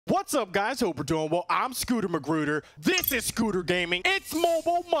What's up, guys? Hope we're doing well. I'm ScooterMagruder. This is ScooterGaming. It's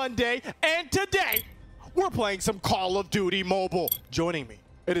Mobile Monday, and today we're playing some Call of Duty Mobile. Joining me,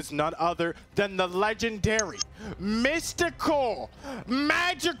 it is none other than the legendary, mystical,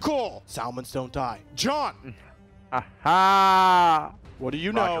 magical Salmons Don't Die, John. Aha! What do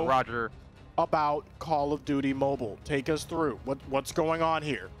you know Roger. about Call of Duty Mobile? Take us through. What's going on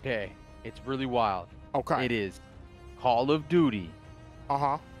here? Okay, it's really wild. Okay. It is Call of Duty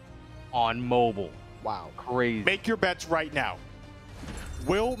on mobile. Wow. Crazy. Make your bets right now.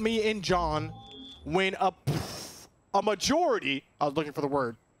 Will me and John win a majority, I was looking for the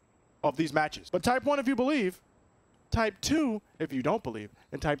word, of these matches? But type 1 if you believe, type 2 if you don't believe,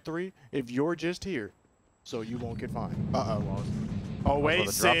 and type 3 if you're just here so you won't get fined.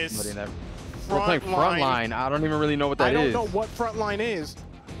 Oasis. We're playing Frontline. I don't even really know what that is. I don't know what Frontline is,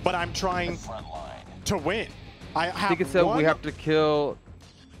 but I'm trying to win. I think it said we have to kill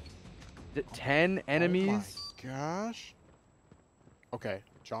 10 enemies. Oh my gosh. Okay,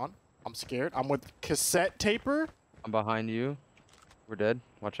 John, I'm scared. I'm with cassette taper. I'm behind you. We're dead.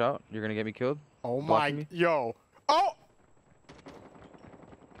 Watch out. You're going to get me killed. Oh my. Yo. Oh!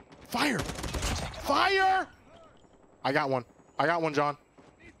 Fire! Fire! I got one. I got one, John.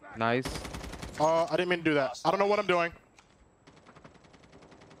 Nice. I didn't mean to do that. I don't know what I'm doing.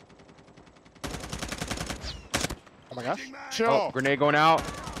 Oh my gosh. Chill. Oh, grenade going out.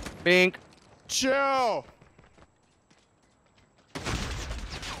 Bink. Chill.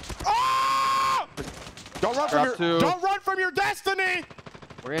 Oh! Don't run from your destiny.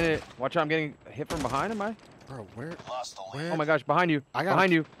 We're in it. Watch out. I'm getting hit from behind. Am I? Bro, where? Oh my gosh, behind you.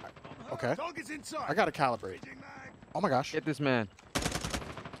 Behind you. Okay. I gotta calibrate. Oh my gosh. Get this man.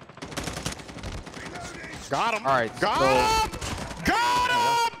 Got him. All right. Got him.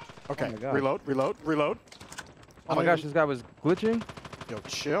 Got him. Okay. Oh Reload. Oh my gosh, this guy was glitching. Yo,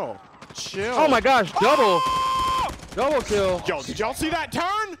 chill. Chill. Oh my gosh, double. Oh! Double kill. Yo, did y'all see that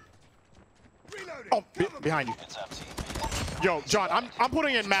turn? Oh, behind you. Yo, John, I'm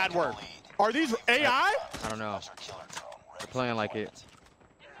putting in mad work. Are these AI? I don't know. They're playing like it.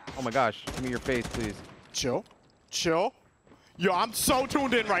 Oh my gosh, give me your face, please. Chill. Chill. Yo, I'm so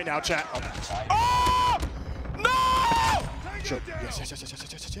tuned in right now, chat. Oh! No! Chill. Yes.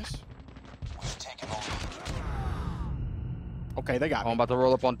 Okay, they got me. I'm about to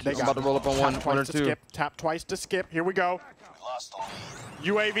roll up on two. I'm about to roll up on one or two. Tap twice to skip. Here we go.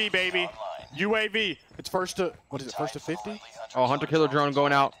 UAV, baby. UAV. It's first to, what is it, first to 50? Oh, hunter killer drone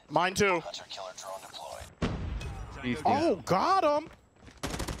going out. Mine too. Beastie. Oh, got him.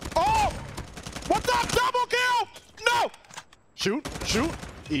 Oh! What's up? Double kill! No! Shoot.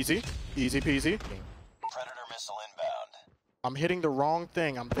 Easy peasy. Predator missile inbound. I'm hitting the wrong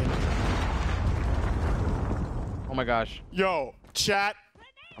thing, I'm thinking. Oh my gosh. Yo, chat.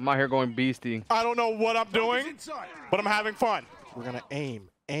 I'm out here going beastie. I don't know what I'm doing, but I'm having fun. We're gonna aim,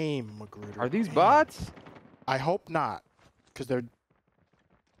 Magruder. Are these bots? I hope not, because they're...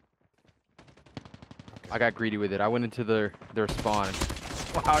 I got greedy with it. I went into their spawn.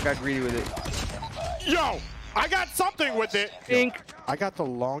 Wow, I got greedy with it. Yo, I got something with it. Pink. I got the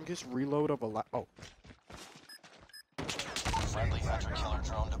longest reload of a lot. Oh. Friendly hunter killer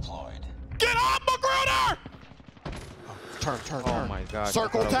drone deployed. Get up, Magruder! Turn. Oh my god.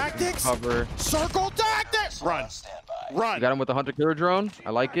 Circle tactics. Cover. Circle tactics. Run. You got him with the hunter killer drone.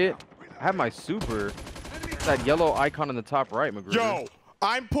 I like it. I have my super. That yellow icon in the top right, Magruder. Yo,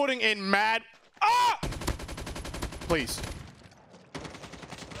 I'm putting in mad. Ah! Please.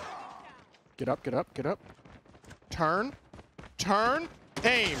 Get up. Turn.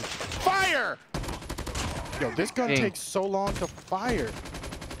 Aim. Fire. Yo, this gun takes so long to fire.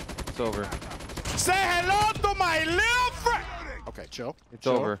 It's over. Say hello to my little friend. Okay, chill. It's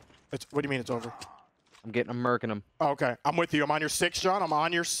over. What do you mean it's over? I'm murking him. Oh, okay, I'm with you. I'm on your 6, John. I'm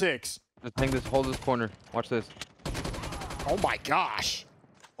on your 6. Just hang this. Hold this corner. Watch this. Oh my gosh.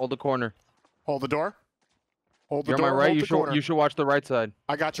 Hold the corner. Hold the door. Hold the You're door. on my right. You should watch the right side.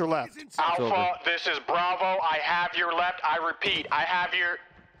 I got your left. Alpha, this is Bravo. I have your left. I repeat, I have your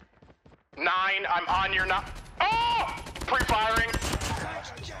 9. I'm on your 9. Oh! Pre-firing.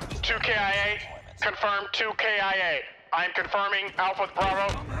 2 KIA. Confirmed 2 KIA. I am confirming Alpha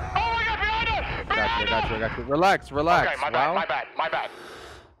Bravo. Oh my God! Behind us! I got you. Relax. Okay, my bad.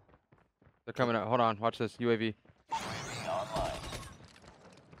 They're coming out. Hold on. Watch this. UAV.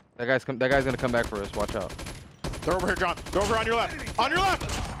 That guy's gonna come back for us. Watch out. They're over here, John. They're over on your left. On your left.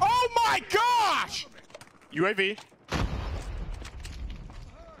 Oh my gosh! UAV.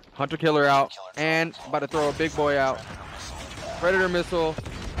 Hunter killer out. And about to throw a big boy out. Predator missile.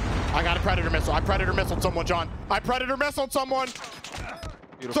 I got a predator missile. I predator missiled someone, John. I predator missiled someone.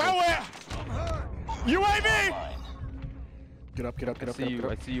 Beautiful. Throw it! UAV! Get up, get up, get up, I see get you. up, I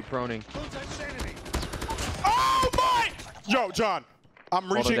get up. see you proning. Oh my! Yo, John, I'm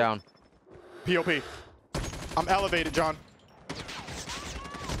Hold reaching. it down. POP. I'm elevated, John.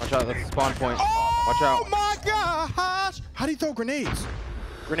 Watch out. That's the spawn point. Oh Watch out. my gosh! How do you throw grenades?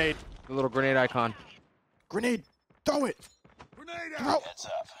 Grenade. The little grenade icon. Grenade. Throw it. Throw. Heads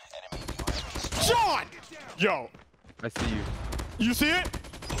up. Enemy UAV. John! Yo, I see you. you see it?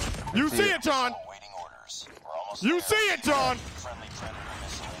 You see it, John? Awaiting orders. We're almost You there. see it, John? Friendly Predator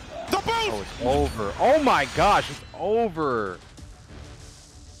missile inbound. The Oh, boost! it's over. Oh my gosh, it's over.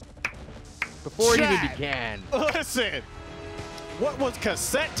 Before it even Chad. began. Listen, what was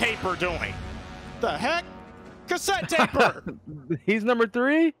cassette taper doing? The heck? Cassette taper! He's number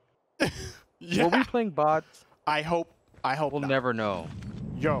 3? Yeah. Were we playing bots? I hope We'll not. never know.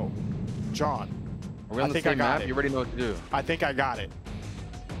 Yo, John, Are we on I the think I same got map? it. You already know what to do. I think I got it.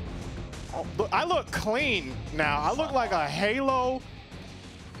 Oh, look, I look clean now. I look like a Halo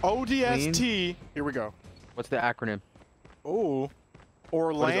ODST. Here we go. What's the acronym? Ooh.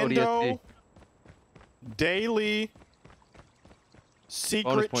 Orlando ODST? Daily Bonus Secret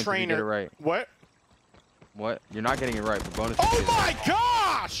points if you Trainer. get it right. What? What? You're not getting it right, but bonus. Oh points. my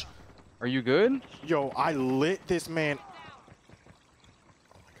gosh! Are you good? Yo, I lit this man. Oh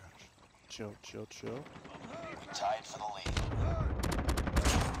my gosh. Chill, chill, chill. We tied for the lead.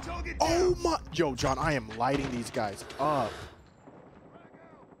 Oh my. Yo, John, I am lighting these guys up.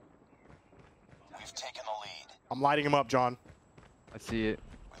 We've taken the lead. I'm lighting them up, John. I see it.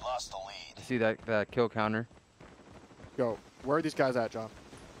 We lost the I lead. see that kill counter. Yo, where are these guys at, John?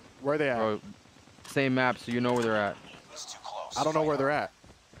 Where are they at? Bro, same map, so you know where they're at. It's too close. I don't know where they're at.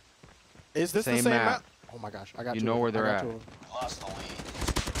 Is this the Same same map. map? Oh my gosh, I got You two know of where them. they're I got at. two of them. We lost the lead.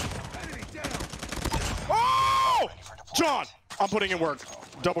 Oh! Ready for deployment. John, I'm putting in work.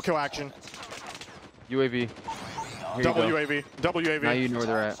 Double kill action. UAV. Here you Double go. UAV. Double UAV. Now you know where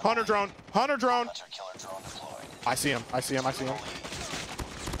they're at. Hunter drone. Hunter drone. Hunter killer drone deployed. I see him. I see him. I see him.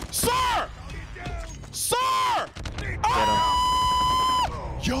 Sir! Sir!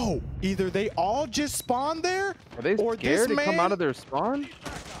 Ah! Yo, either they all just spawned there, Are they or scared to this come man, out of their spawn?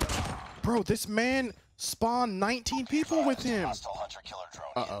 bro, this man spawned 19 people with him. Hostile hunter killer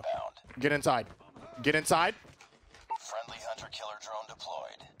drone Uh-oh. inbound. Get inside. Get inside. Friendly hunter killer drone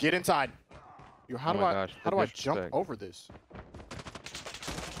deployed. Get inside. Yo, how Oh do my I gosh, how the do I jump disrespect. over this?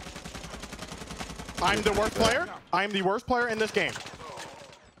 I'm the worst player. I am the worst player in this game.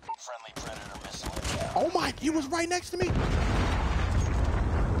 Friendly predator missile inbound. Oh my, he was right next to me.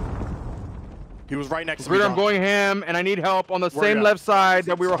 He was right next to me. Magruder, I'm John. going ham, and I need help on the Where you same at? left side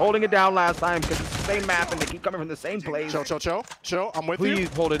that we were holding it down last time because it's the same map and they keep coming from the same place. Chill, chill, chill. Chill, I'm with Please you.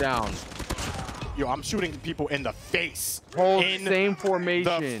 hold it down. Yo, I'm shooting people in the face. Hold in same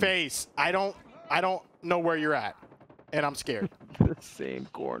formation. the face. I don't know where you're at, and I'm scared. The same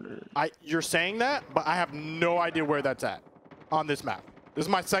corner. You're saying that, but I have no idea where that's at on this map. This is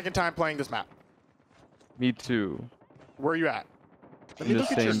my second time playing this map. Me too. Where are you at? Let In me the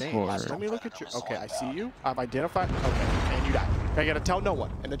look at your same names. corner. Let me look at your. Okay, I see you. I've identified. Okay, and you died. Okay, I gotta tell no one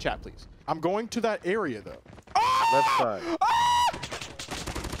in the chat, please. I'm going to that area though. Left side.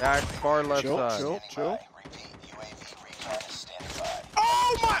 Back far left Chill, side. chill, chill. Repeat, UAV recon is standing by.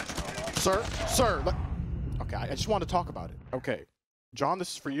 Oh my! Sir, sir. Okay, I just want to talk about it. Okay, John, this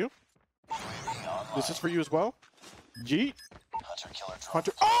is for you. UAV online. This is for you as well. Yeet. Hunter killer drone.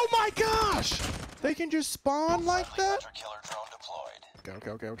 Hunter. Oh my gosh! They can just spawn like Friendly that? hunter killer drone deployed.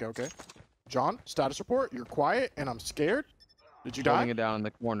 Okay. John, status report. You're quiet and I'm scared. Did you Holding die? it down in the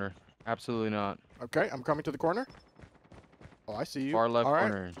corner. Absolutely not. Okay, I'm coming to the corner. Oh, I see you. Far left All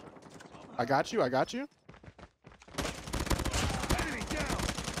right. corner. I got you. I got you.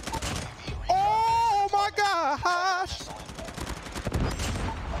 Oh my gosh!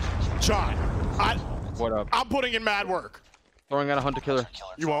 John, What up? I'm putting in mad work. Throwing out a hunter killer.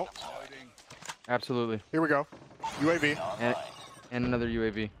 Killer You drone won't. deployed. Absolutely. Here we go. UAV. And another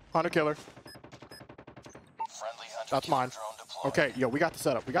UAV. Hunter killer. Friendly hunter That's killer mine. drone deployed. Okay, yo, we got the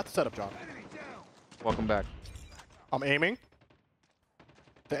setup. We got the setup, John. Welcome back. I'm aiming.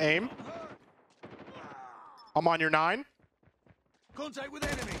 The aim. I'm on your 9. Contact with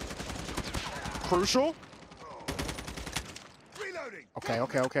enemy. Crucial. Reloading. Okay.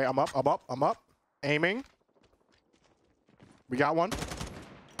 I'm up. Aiming. We got one.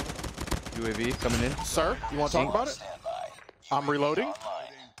 UAV coming in. Sir, you want to talk about it? Stand by. I'm reloading. Online.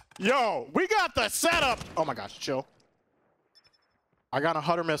 Yo, we got the setup. Oh my gosh, chill. I got a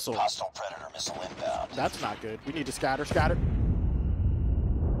Hunter missile. Hostile predator missile inbound. That's not good. We need to scatter. They had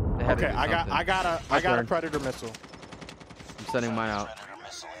to Okay, do I got something. a turn. Predator missile. I'm sending mine out. Predator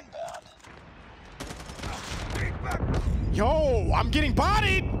missile inbound. Yo, I'm getting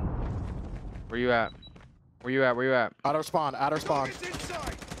bodied. Where you at? Where you at? Where you at? Outer spawn, outer spawn.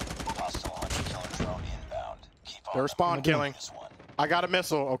 Hostile hunter-killer drone inbound. Keep on They're spawn killing. this one. I got a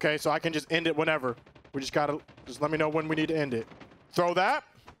missile, okay? So I can just end it whenever. We just gotta, just let me know when we need to end it. Throw that.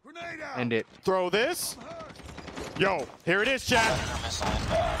 Grenade out. End it. Throw this. Yo, here it is, chat. Predator missile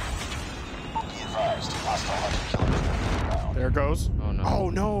inbound. Be advised, hostile hunter-killer drone inbound. There it goes. Oh no. Oh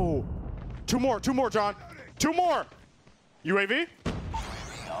no. Two more, John. Two more. UAV.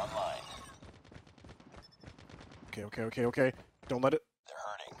 UAV online. Okay. Don't let it. They're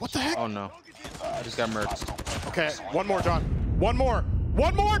hurting. What the heck? Oh no. I just got murked. Okay, one more, John. One more,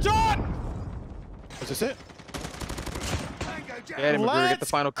 John. Is this it? Tango down. Get him, Magruder. Get the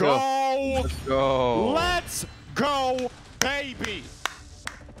final kill. Go. Let's go. Let's go, baby.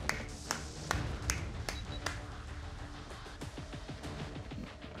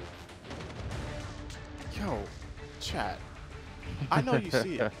 Yo, chat. I know you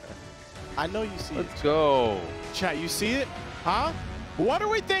see it. I know you see it. Let's go. Chat, you see it? Huh? What are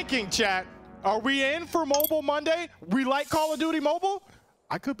we thinking, chat? Are we in for Mobile Monday? We like Call of Duty Mobile?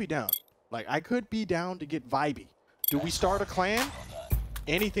 I could be down. Like, I could be down to get vibey. Do we start a clan?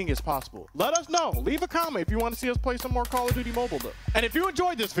 Anything is possible. Let us know. Leave a comment if you want to see us play some more Call of Duty Mobile, though. And if you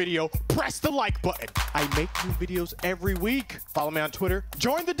enjoyed this video, press the like button. I make new videos every week. Follow me on Twitter,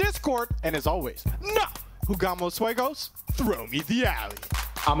 join the Discord, and as always, no Jugamos, Juegos, throw me the alley.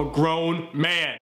 I'm a grown man.